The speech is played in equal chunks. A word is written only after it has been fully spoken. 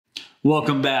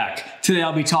Welcome back. Today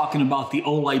I'll be talking about the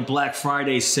Olight Black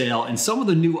Friday sale and some of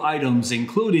the new items,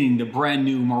 including the brand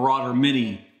new Marauder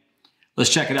Mini.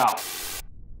 Let's check it out.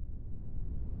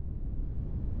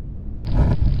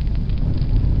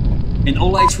 And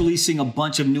Olight's releasing a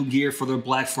bunch of new gear for their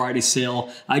Black Friday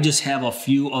sale. I just have a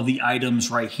few of the items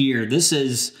right here. This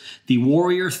is the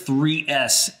Warrior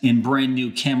 3S in brand new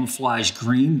Camouflage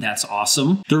green. That's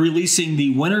awesome. They're releasing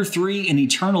the Winter 3 and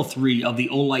Eternal 3 of the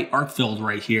Olight Arkfeld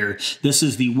right here. This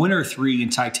is the Winter 3 in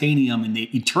titanium and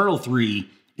the Eternal 3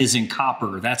 is in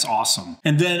copper. That's awesome.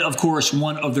 And then, of course,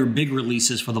 one of their big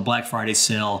releases for the Black Friday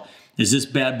sale is this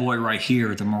bad boy right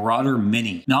here, the Marauder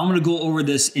Mini. Now I'm gonna go over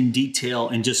this in detail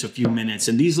in just a few minutes.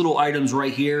 And these little items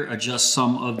right here are just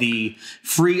some of the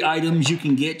free items you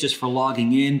can get just for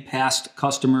logging in, past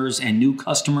customers and new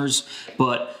customers.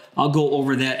 But I'll go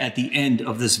over that at the end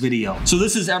of this video. So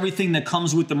this is everything that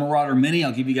comes with the Marauder Mini.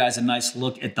 I'll give you guys a nice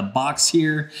look at the box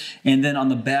here. And then on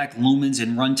the back, lumens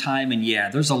and runtime. And yeah,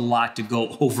 there's a lot to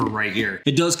go over right here.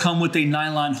 It does come with a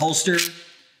nylon holster,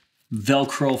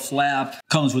 Velcro flap,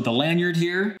 comes with a lanyard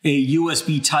here, a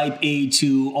USB Type A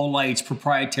to Olight's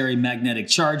proprietary magnetic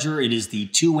charger. It is the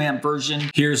 2 amp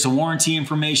version. Here's the warranty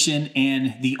information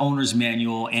and the owner's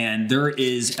manual, and there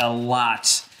is a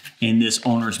lot in this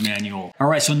owner's manual. All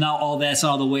right, so now all that's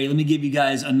out of the way, let me give you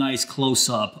guys a nice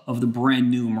close-up of the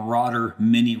brand new Marauder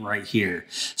Mini right here.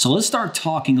 So let's start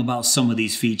talking about some of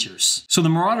these features. So the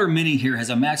Marauder Mini here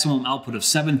has a maximum output of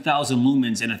 7,000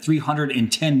 lumens and a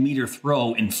 310 meter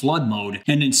throw in flood mode.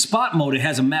 And in spot mode, it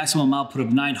has a maximum output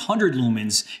of 900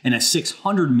 lumens and a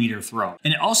 600 meter throw.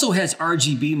 And it also has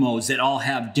RGB modes that all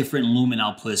have different lumen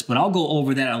outputs, but I'll go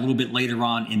over that a little bit later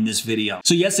on in this video.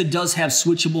 So yes, it does have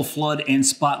switchable flood and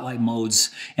spotlight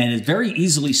modes, and it's very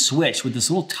easily switched with this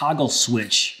little toggle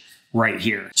switch right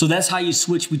here. So that's how you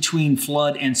switch between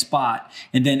flood and spot,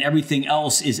 and then everything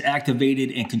else is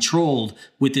activated and controlled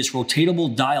with this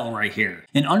rotatable dial right here.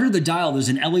 And under the dial, there's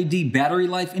an LED battery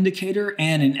life indicator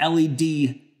and an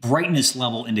LED brightness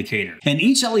level indicator. And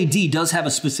each LED does have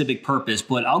a specific purpose,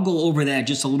 but I'll go over that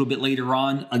just a little bit later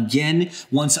on, again,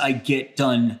 once I get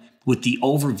done with the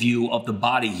overview of the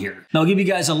body here. Now I'll give you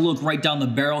guys a look right down the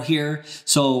barrel here.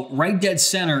 So right dead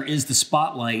center is the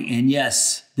spotlight, and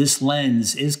yes, this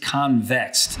lens is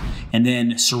convexed. And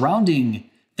then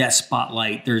surrounding that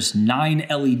spotlight, there's 9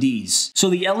 LEDs. So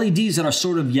the LEDs that are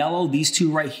sort of yellow, these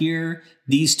two right here,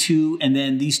 these two, and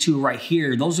then these two right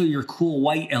here, those are your cool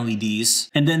white LEDs.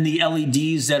 And then the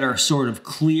LEDs that are sort of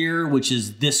clear, which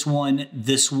is this one,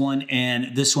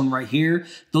 and this one right here,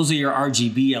 those are your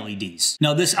RGB LEDs.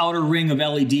 Now this outer ring of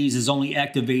LEDs is only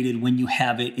activated when you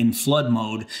have it in flood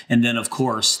mode. And then of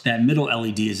course, that middle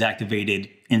LED is activated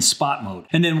in spot mode.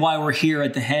 And then while we're here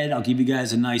at the head, I'll give you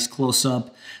guys a nice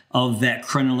close-up of that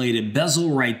crenellated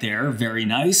bezel right there. Very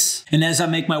nice. And as I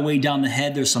make my way down the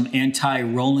head, there's some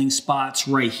anti-rolling spots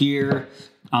right here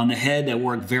on the head that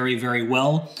work very, very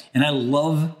well. And I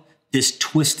love this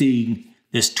twisted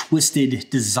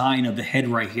design of the head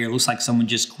right here. It looks like someone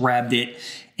just grabbed it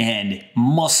and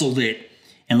muscled it.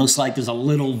 And looks like there's a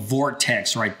little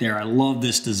vortex right there. I love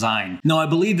this design. Now, I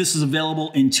believe this is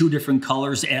available in 2 different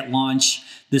colors at launch.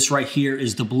 This right here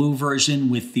is the blue version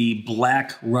with the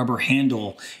black rubber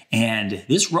handle. And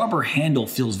this rubber handle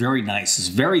feels very nice. It's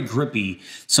very grippy,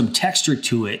 some texture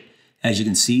to it, as you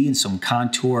can see, and some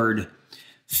contoured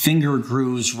finger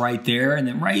grooves right there. And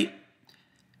then right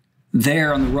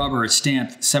there on the rubber, it's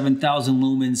stamped 7,000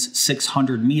 lumens,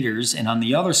 600 meters. And on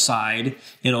the other side,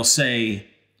 it'll say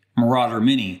Marauder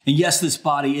Mini. And yes, this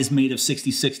body is made of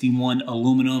 6061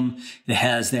 aluminum. It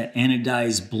has that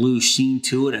anodized blue sheen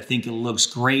to it. I think it looks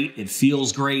great. It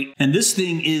feels great. And this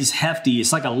thing is hefty.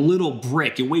 It's like a little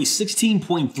brick. It weighs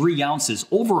 16.3 ounces,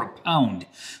 over a pound.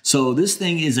 So this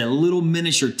thing is a little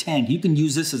miniature tank. You can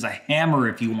use this as a hammer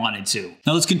if you wanted to.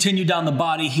 Now let's continue down the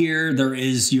body here. There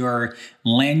is your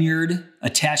lanyard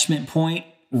attachment point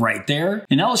right there.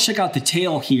 And now let's check out the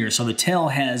tail here. So the tail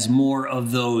has more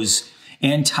of those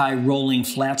anti-rolling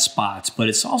flat spots, but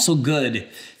it's also good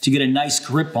to get a nice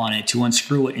grip on it to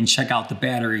unscrew it and check out the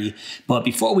battery. But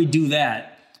before we do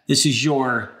that, this is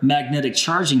your magnetic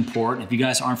charging port. If you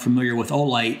guys aren't familiar with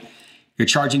Olight, your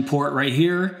charging port right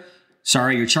here,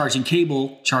 your charging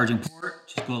cable, charging port,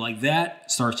 just go like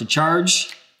that, starts to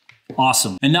charge.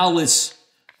 Awesome. And now let's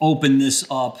open this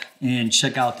up and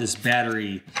check out this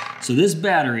battery. So this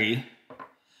battery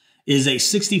is a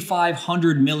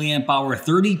 6,500 milliamp hour,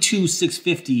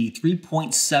 32650,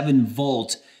 3.7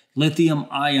 volt lithium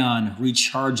ion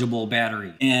rechargeable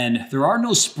battery. And there are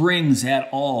no springs at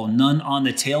all, none on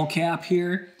the tail cap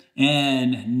here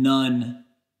and none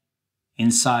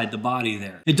inside the body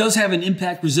there. It does have an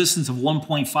impact resistance of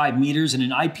 1.5 meters and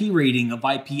an IP rating of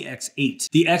IPX8.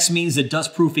 The X means that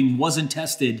dust proofing wasn't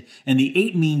tested, and the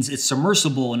 8 means it's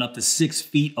submersible in up to 6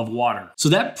 feet of water. So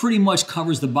that pretty much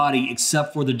covers the body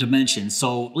except for the dimensions.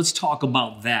 So let's talk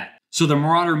about that. So the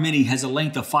Marauder Mini has a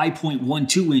length of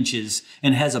 5.12 inches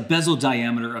and has a bezel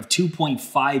diameter of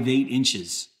 2.58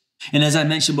 inches. And as I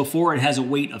mentioned before, it has a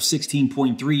weight of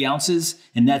 16.3 ounces,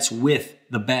 and that's with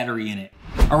the battery in it.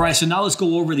 All right, so now let's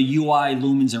go over the UI,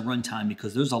 lumens, and runtime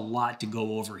because there's a lot to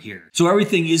go over here. So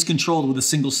everything is controlled with a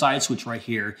single side switch right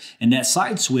here, and that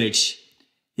side switch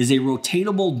is a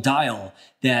rotatable dial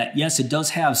that, yes, it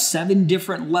does have 7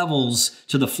 different levels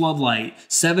to the floodlight,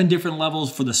 7 different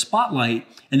levels for the spotlight,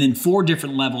 and then 4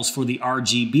 different levels for the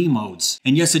RGB modes.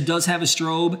 And yes, it does have a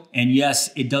strobe, and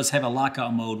yes, it does have a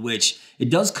lockout mode, which it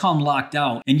does come locked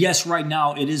out. And yes, right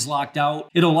now it is locked out.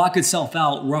 It'll lock itself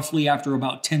out roughly after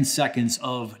about 10 seconds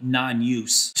of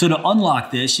non-use. So to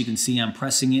unlock this, you can see I'm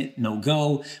pressing it, no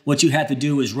go. What you have to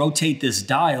do is rotate this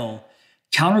dial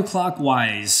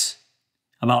counterclockwise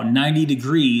about 90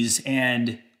 degrees,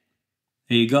 and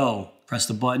there you go. Press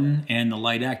the button and the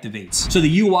light activates. So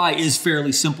the UI is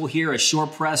fairly simple here. A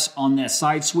short press on that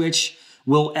side switch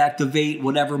will activate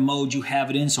whatever mode you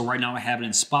have it in. So right now I have it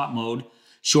in spot mode.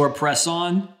 Short press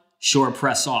on, short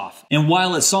press off. And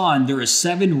while it's on, there is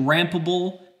 7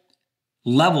 rampable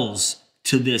levels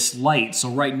to this light.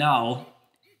 So right now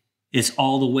it's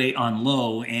all the way on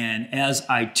low. And as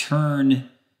I turn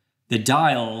the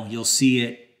dial, you'll see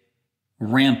it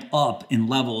ramp up in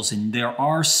levels, and there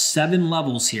are 7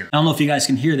 levels here. I don't know if you guys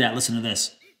can hear that. Listen to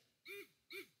this.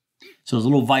 So there's a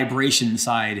little vibration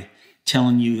inside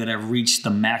telling you that I've reached the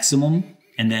maximum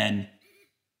and then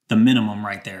the minimum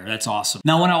right there. That's awesome.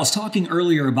 Now, when I was talking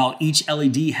earlier about each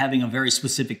LED having a very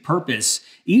specific purpose,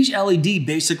 each LED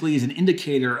basically is an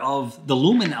indicator of the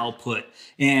lumen output.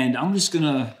 And I'm just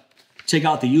gonna take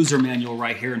out the user manual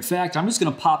right here. In fact, I'm just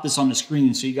gonna pop this on the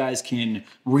screen so you guys can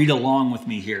read along with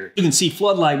me here. You can see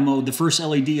floodlight mode, the first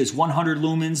LED is 100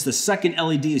 lumens, the second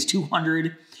LED is 200,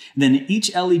 and then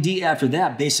each LED after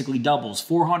that basically doubles,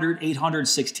 400, 800,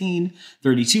 16,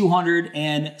 3200,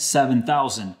 and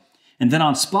 7000. And then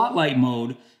on spotlight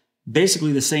mode,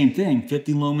 basically the same thing,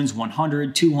 50 lumens,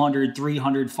 100, 200,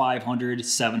 300, 500,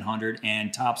 700,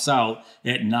 and tops out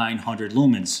at 900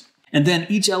 lumens. And then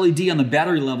each LED on the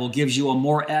battery level gives you a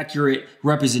more accurate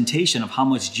representation of how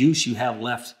much juice you have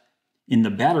left in the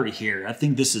battery here. I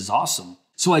think this is awesome.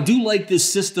 So I do like this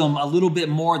system a little bit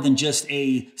more than just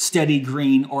a steady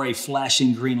green or a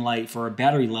flashing green light for a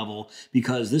battery level,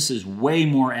 because this is way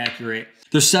more accurate.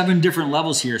 There's 7 different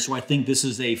levels here, so I think this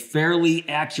is a fairly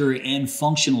accurate and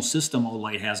functional system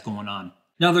Olight has going on.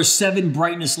 Now there's 7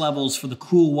 brightness levels for the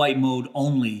cool white mode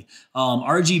only.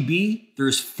 RGB,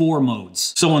 there's 4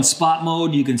 modes. So in spot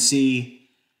mode, you can see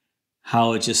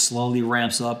how it just slowly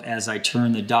ramps up as I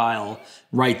turn the dial.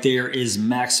 Right there is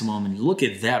maximum, and look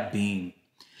at that beam.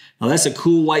 Now that's a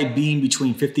cool white beam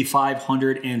between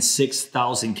 5500 and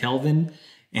 6000 Kelvin.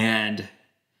 And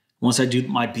once I do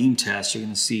my beam test, you're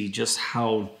gonna see just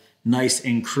how nice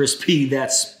and crispy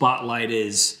that spotlight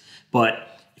is.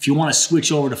 But if you wanna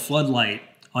switch over to floodlight,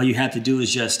 all you have to do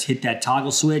is just hit that toggle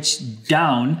switch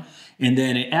down, and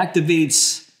then it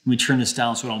activates, let me turn this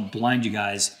down so I don't blind you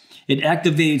guys. It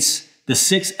activates the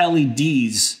 6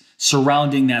 LEDs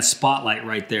surrounding that spotlight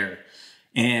right there.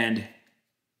 And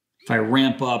if I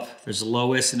ramp up, there's the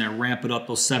lowest, and I ramp it up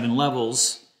those 7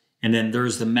 levels, and then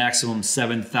there's the maximum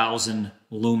 7,000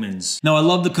 lumens. Now I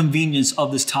love the convenience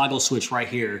of this toggle switch right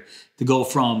here to go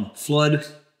from flood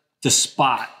to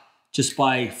spot just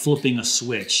by flipping a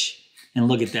switch. And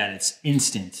look at that, it's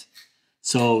instant.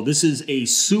 So this is a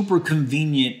super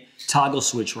convenient toggle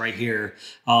switch right here.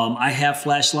 I have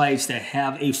flashlights that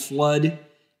have a flood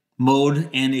mode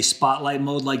and a spotlight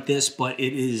mode like this, but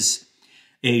it is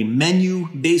a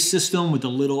menu-based system with a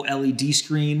little LED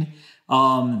screen.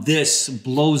 This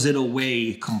blows it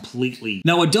away completely.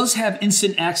 Now it does have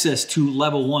instant access to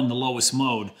level 1, the lowest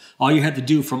mode. All you have to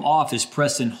do from off is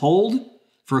press and hold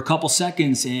for a couple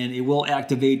seconds and it will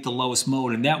activate the lowest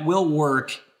mode, and that will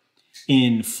work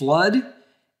in flood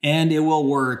and it will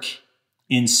work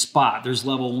in spot. There's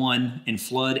level 1 in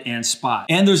flood and spot.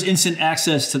 And there's instant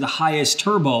access to the highest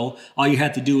turbo. All you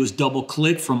have to do is double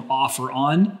click from off or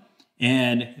on,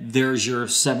 and there's your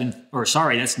that's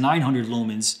 900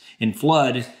 lumens. In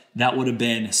flood, that would have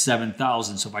been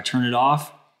 7,000. So if I turn it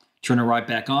off, turn it right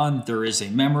back on, there is a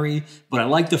memory. But I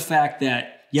like the fact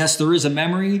that yes, there is a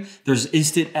memory. There's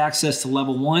instant access to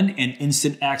level 1 and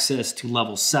instant access to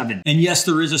level 7. And yes,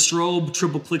 there is a strobe.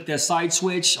 Triple click that side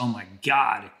switch. Oh my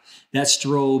God, that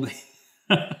strobe.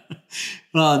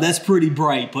 That's pretty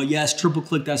bright, but yes, triple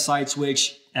click that side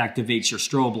switch, activates your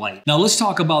strobe light. Now let's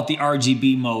talk about the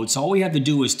RGB mode. So all we have to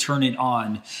do is turn it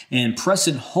on and press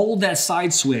and hold that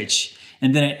side switch,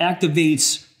 and then it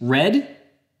activates red,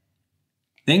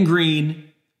 then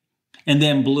green, and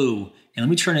then blue. And let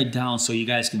me turn it down so you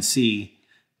guys can see.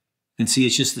 You can see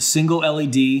it's just a single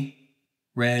LED,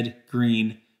 red,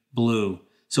 green, blue.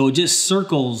 So it just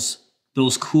circles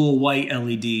those cool white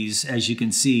LEDs, as you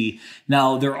can see.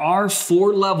 Now, there are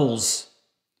 4 levels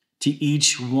to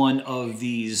each one of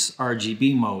these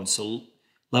RGB modes. So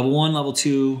level 1, level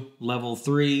 2, level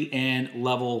 3, and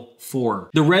level 4.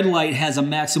 The red light has a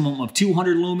maximum of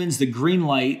 200 lumens. The green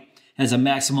light has a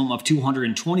maximum of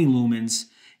 220 lumens.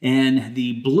 And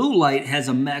the blue light has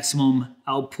a maximum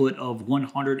output of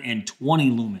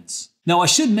 120 lumens. Now, I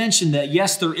should mention that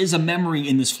yes, there is a memory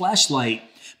in this flashlight,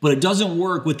 but it doesn't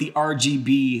work with the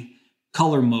RGB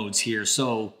color modes here.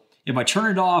 So if I turn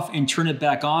it off and turn it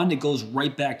back on, it goes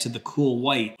right back to the cool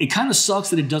white. It kind of sucks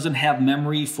that it doesn't have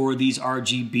memory for these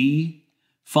RGB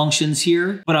functions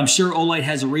here, but I'm sure Olight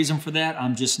has a reason for that.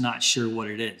 I'm just not sure what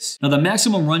it is. Now, the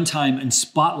maximum runtime in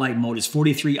spotlight mode is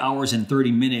 43 hours and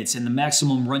 30 minutes, and the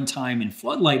maximum runtime in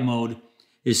floodlight mode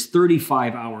is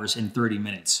 35 hours and 30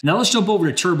 minutes. Now let's jump over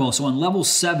to turbo. So on level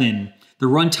 7, the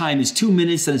runtime is 2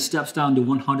 minutes, then it steps down to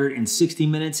 160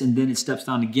 minutes, and then it steps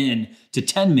down again to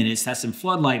 10 minutes. That's in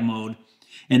floodlight mode.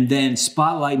 And then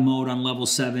spotlight mode on level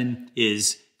 7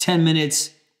 is 10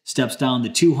 minutes, steps down to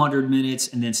 200 minutes,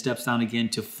 and then steps down again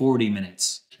to 40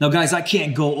 minutes. Now guys, I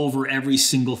can't go over every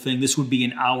single thing. This would be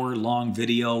an hour-long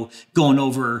video going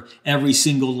over every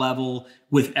single level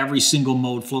with every single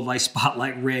mode, floodlight,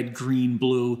 spotlight, red, green,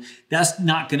 blue. That's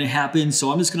not gonna happen,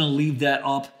 so I'm just gonna leave that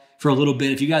up for a little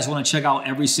bit. If you guys wanna check out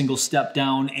every single step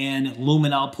down and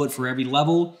lumen output for every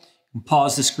level,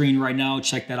 pause the screen right now,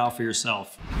 check that out for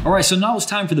yourself. All right, so now it's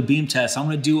time for the beam test. I'm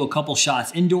gonna do a couple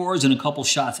shots indoors and a couple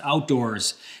shots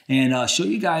outdoors and show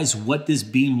you guys what this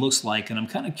beam looks like. And I'm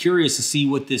kind of curious to see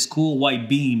what this cool white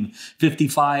beam,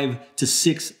 55 to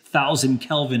 6,000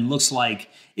 Kelvin, looks like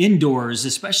indoors,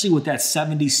 especially with that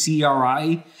 70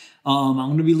 CRI. I'm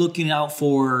gonna be looking out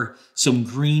for some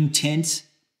green tint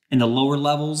in the lower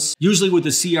levels. Usually with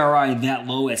the CRI that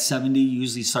low at 70, you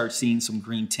usually start seeing some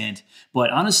green tint. But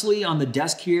honestly, on the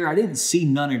desk here, I didn't see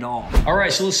none at all. All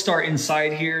right, so let's start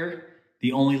inside here.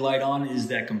 The only light on is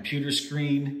that computer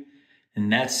screen,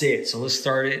 and that's it. So let's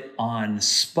start it on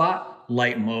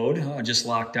spotlight mode. Oh, I just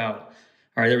locked out.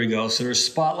 All right, there we go. So there's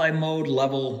spotlight mode,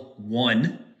 level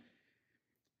 1.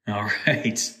 All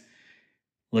right,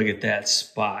 look at that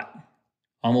spot.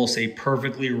 Almost a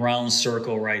perfectly round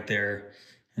circle right there.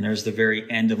 And there's the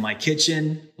very end of my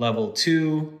kitchen, level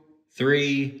 2,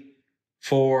 3,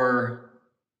 4,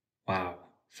 wow,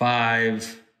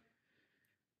 5,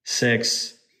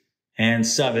 6, and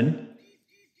 7.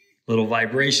 Little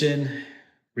vibration,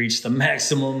 reach the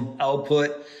maximum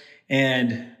output,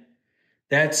 and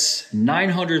that's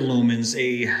 900 lumens,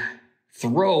 a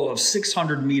throw of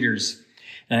 600 meters.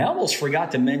 And I almost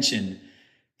forgot to mention,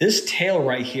 this tail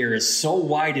right here is so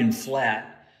wide and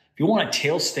flat. If you want to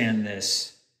tail stand this,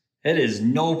 it is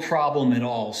no problem at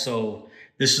all. So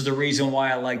this is the reason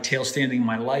why I like tail standing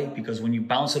my light, because when you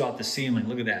bounce it off the ceiling,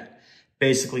 look at that,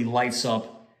 basically lights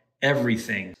up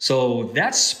everything. So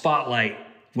that's spotlight,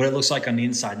 what it looks like on the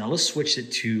inside. Now let's switch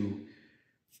it to,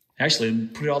 actually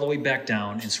put it all the way back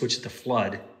down and switch it to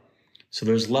flood. So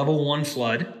there's level 1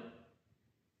 flood,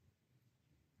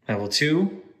 level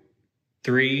 2,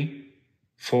 3,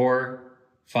 4,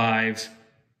 5,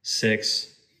 6,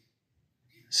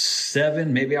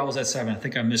 7, maybe I was at 7. I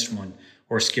think I missed one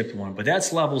or skipped one, but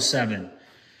that's level 7.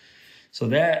 So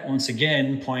that, once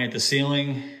again, pointing at the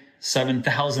ceiling,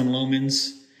 7,000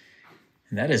 lumens.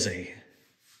 And that is a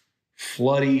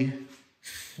floody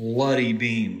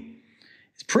beam.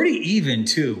 It's pretty even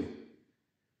too.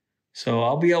 So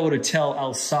I'll be able to tell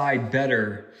outside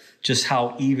better just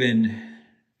how even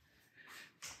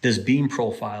this beam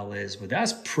profile is, but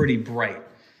that's pretty bright.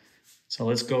 So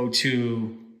let's go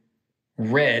to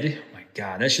red. Oh my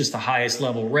God, that's just the highest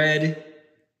level red,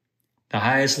 the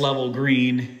highest level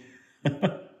green,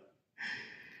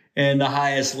 and the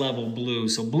highest level blue.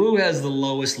 So blue has the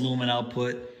lowest lumen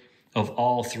output of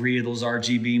all 3 of those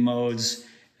RGB modes,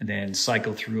 and then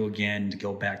cycle through again to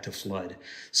go back to flood.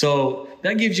 So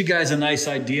that gives you guys a nice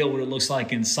idea what it looks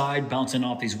like inside, bouncing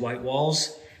off these white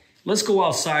walls. Let's go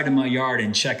outside in my yard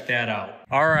and check that out.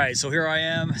 All right, so here I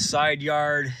am, side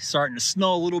yard, starting to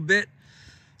snow a little bit.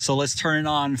 So let's turn it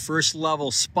on first level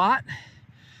spot.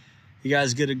 You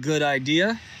guys get a good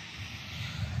idea.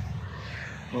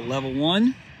 Well, level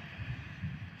 1,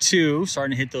 2,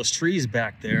 starting to hit those trees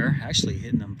back there. Actually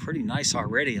hitting them pretty nice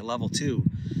already at level 2.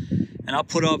 And I'll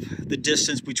put up the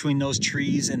distance between those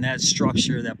trees and that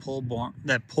structure, that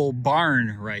pole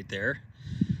barn right there.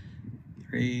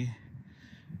 3,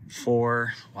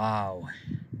 4, wow.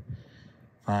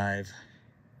 5,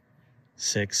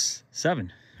 6,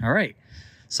 7. All right.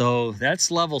 So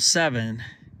that's level 7,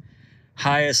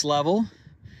 highest level,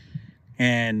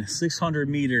 and 600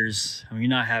 meters. I mean, you're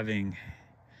not having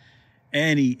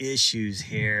any issues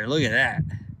here. Look at that.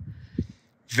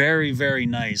 Very, very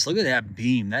nice. Look at that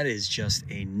beam. That is just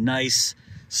a nice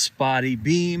spotty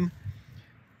beam.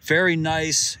 Very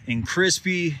nice and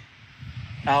crispy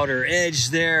outer edge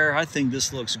there. I think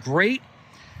this looks great.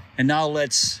 And now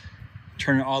let's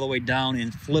turn it all the way down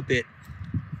and flip it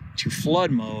to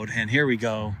flood mode. And here we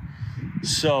go.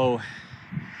 So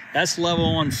that's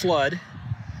level 1 flood.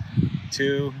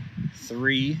 2,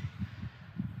 3.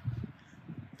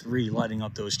 3 lighting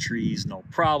up those trees, no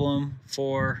problem.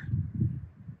 4,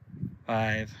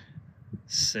 5,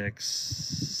 6,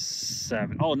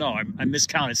 7. Oh no, I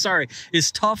miscounted. Sorry,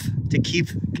 it's tough to keep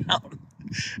count.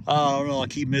 I don't know, I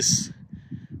keep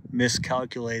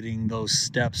miscalculating those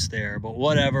steps there, but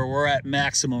whatever. We're at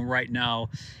maximum right now,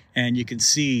 and you can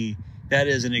see that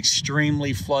is an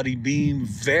extremely floody beam.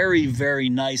 Very, very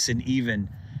nice and even.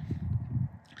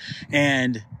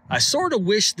 And I sort of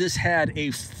wish this had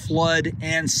a flood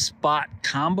and spot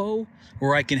combo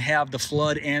where I can have the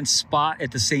flood and spot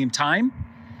at the same time.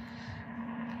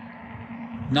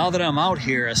 Now that I'm out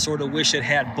here, I sort of wish it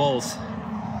had both.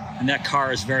 And that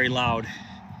car is very loud.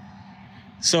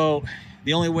 So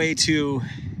the only way to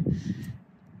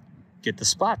get the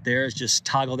spot there is just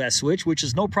toggle that switch, which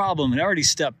is no problem. It already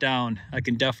stepped down. I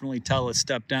can definitely tell it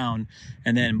stepped down.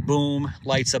 And then boom,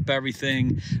 lights up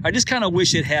everything. I just kind of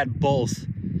wish it had both.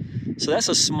 So that's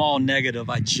a small negative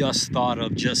I just thought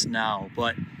of just now,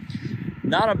 but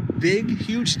not a big,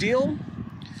 huge deal.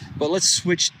 But let's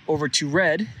switch over to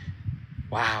red.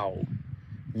 Wow.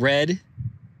 Red,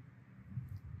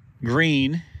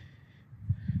 green,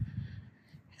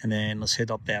 and then let's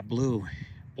hit up that blue.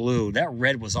 Blue, that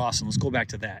red was awesome. Let's go back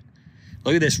to that.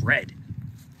 Look at this red.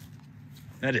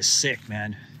 That is sick,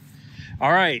 man.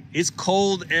 All right, it's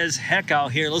cold as heck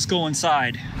out here. Let's go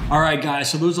inside. All right, guys,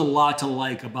 so there's a lot to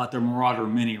like about the Marauder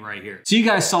Mini right here. So you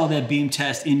guys saw that beam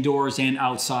test indoors and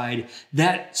outside.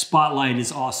 That spotlight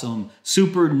is awesome.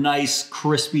 Super nice,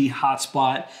 crispy hot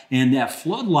spot. And that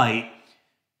floodlight,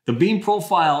 the beam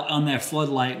profile on that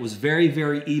floodlight was very,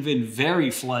 very even, very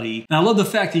floody. And I love the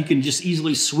fact that you can just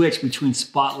easily switch between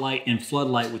spotlight and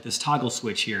floodlight with this toggle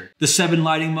switch here. The 7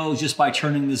 lighting modes, just by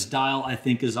turning this dial, I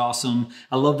think is awesome.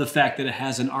 I love the fact that it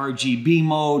has an RGB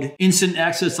mode, instant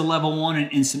access to level 1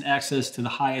 and instant access to the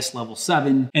highest level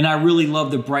 7. And I really love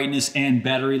the brightness and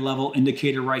battery level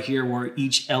indicator right here, where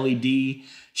each LED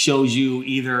shows you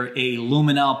either a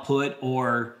lumen output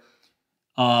or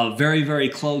very, very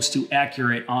close to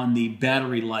accurate on the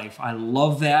battery life. I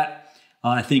love that.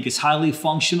 I think it's highly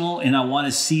functional, and I want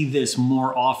to see this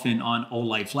more often on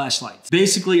Olight flashlights.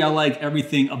 Basically, I like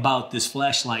everything about this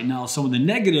flashlight. Now, some of the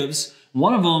negatives,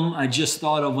 one of them I just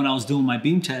thought of when I was doing my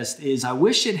beam test is I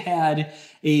wish it had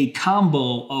a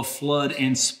combo of flood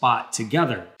and spot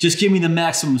together. Just give me the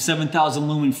maximum 7,000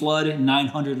 lumen flood,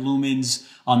 900 lumens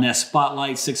on that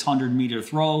spotlight, 600 meter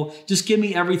throw. Just give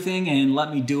me everything and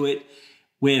let me do it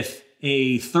with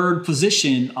a third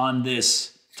position on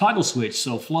this toggle switch.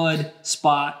 So flood,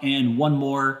 spot, and one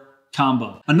more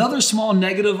combo. Another small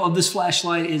negative of this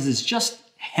flashlight is it's just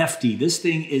hefty. This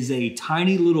thing is a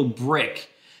tiny little brick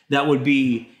that would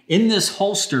be in this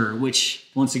holster, which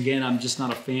once again, I'm just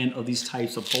not a fan of these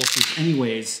types of holsters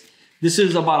anyways. This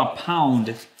is about a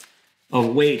pound of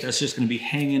weight that's just gonna be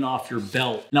hanging off your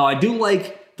belt. Now I do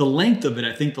like the length of it.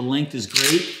 I think the length is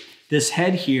great. This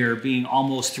head here being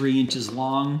almost 3 inches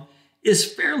long is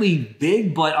fairly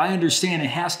big, but I understand it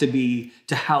has to be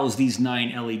to house these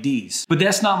 9 LEDs. But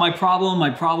that's not my problem.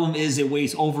 My problem is it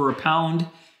weighs over a pound.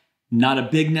 Not a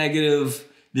big negative.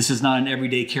 This is not an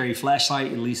everyday carry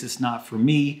flashlight, at least it's not for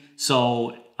me.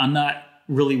 So I'm not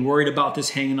really worried about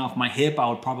this hanging off my hip. I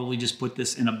would probably just put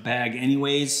this in a bag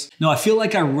anyways. Now, I feel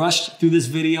like I rushed through this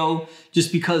video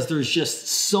just because there's just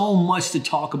so much to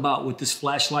talk about with this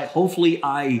flashlight. Hopefully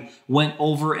I went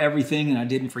over everything and I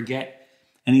didn't forget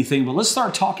anything, but let's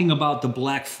start talking about the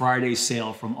Black Friday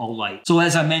sale from Olight. So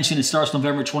as I mentioned, it starts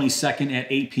November 22nd at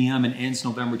 8 p.m. and ends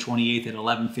November 28th at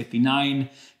 11:59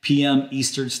 p.m.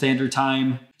 Eastern Standard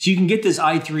Time. So you can get this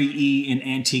i3E in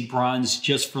antique bronze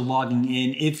just for logging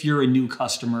in if you're a new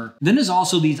customer. Then there's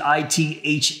also these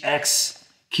iTHX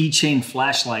keychain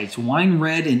flashlights, wine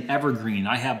red and evergreen.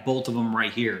 I have both of them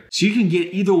right here. So you can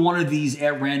get either one of these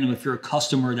at random if you're a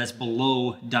customer that's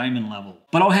below diamond level.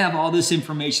 But I'll have all this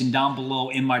information down below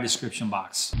in my description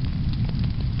box.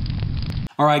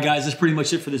 All right, guys, that's pretty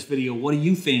much it for this video. What do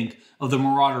you think of the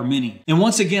Marauder Mini? And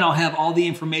once again, I'll have all the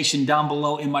information down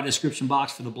below in my description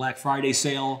box for the Black Friday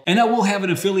sale. And I will have an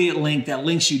affiliate link that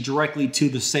links you directly to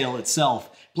the sale itself.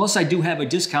 Plus, I do have a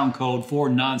discount code for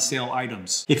non-sale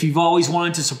items. If you've always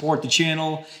wanted to support the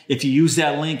channel, if you use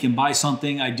that link and buy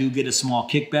something, I do get a small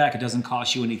kickback. It doesn't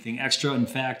cost you anything extra. In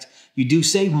fact, you do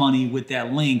save money with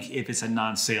that link if it's a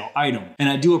non-sale item. And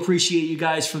I do appreciate you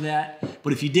guys for that.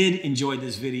 But if you did enjoy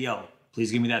this video, please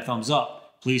give me that thumbs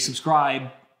up. Please subscribe.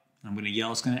 I'm going to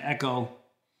yell, it's going to echo.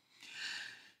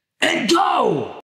 And go!